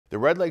The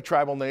Red Lake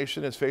Tribal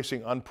Nation is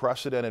facing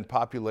unprecedented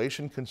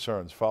population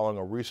concerns following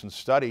a recent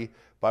study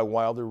by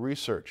Wilder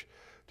Research.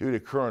 Due to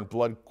current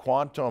blood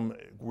quantum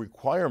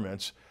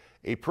requirements,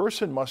 a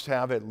person must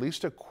have at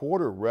least a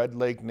quarter Red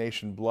Lake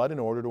Nation blood in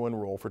order to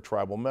enroll for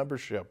tribal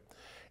membership.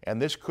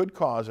 And this could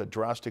cause a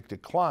drastic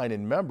decline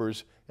in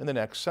members in the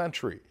next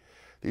century.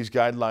 These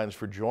guidelines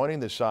for joining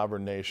the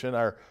sovereign nation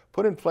are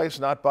put in place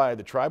not by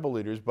the tribal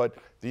leaders, but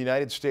the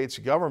United States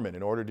government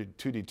in order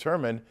to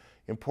determine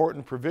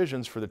important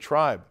provisions for the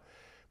tribe.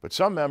 But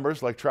some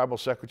members, like Tribal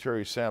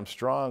Secretary Sam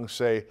Strong,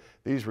 say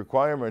these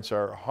requirements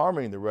are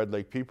harming the Red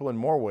Lake people in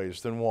more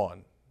ways than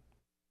one.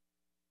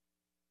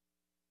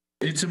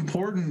 It's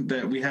important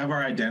that we have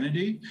our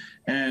identity,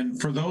 and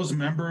for those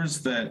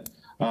members that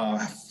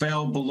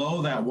fell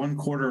below that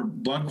 1/4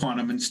 blood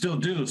quantum, and still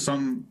do,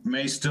 some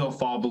may still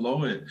fall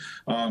below it,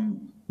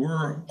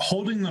 we're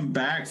holding them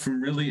back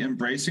from really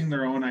embracing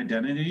their own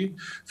identity,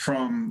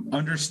 from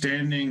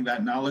understanding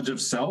that knowledge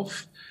of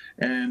self,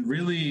 and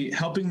really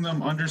helping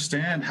them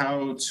understand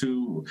how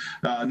to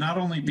not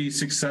only be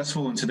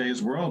successful in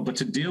today's world, but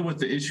to deal with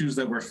the issues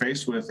that we're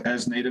faced with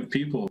as Native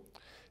people.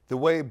 The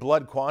way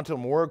blood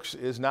quantum works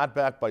is not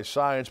backed by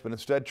science, but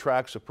instead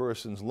tracks a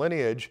person's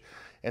lineage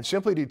and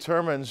simply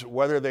determines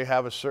whether they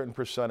have a certain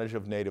percentage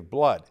of Native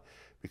blood.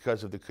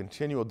 Because of the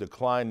continual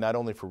decline not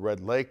only for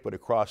Red Lake but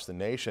across the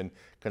nation,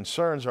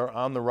 concerns are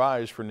on the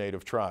rise for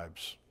Native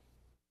tribes.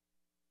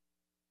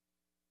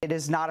 It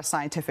is not a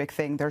scientific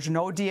thing. There's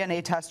no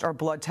DNA test or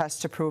blood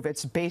test to prove.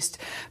 It's based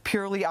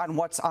purely on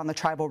what's on the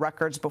tribal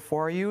records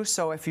before you.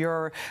 So if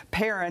your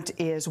parent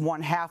is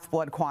 1/2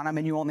 blood quantum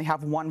and you only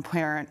have one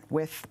parent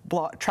with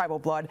tribal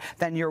blood,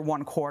 then you're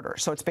 1/4.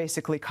 So it's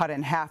basically cut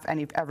in half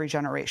every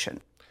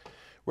generation.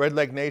 Red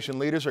Lake Nation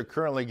leaders are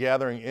currently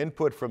gathering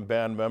input from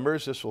band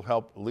members. This will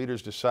help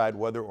leaders decide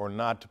whether or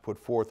not to put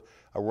forth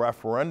a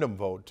referendum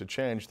vote to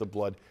change the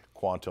blood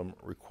quantum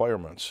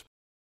requirements.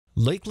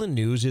 Lakeland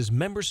News is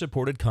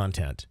member-supported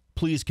content.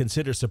 Please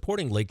consider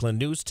supporting Lakeland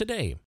News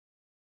today.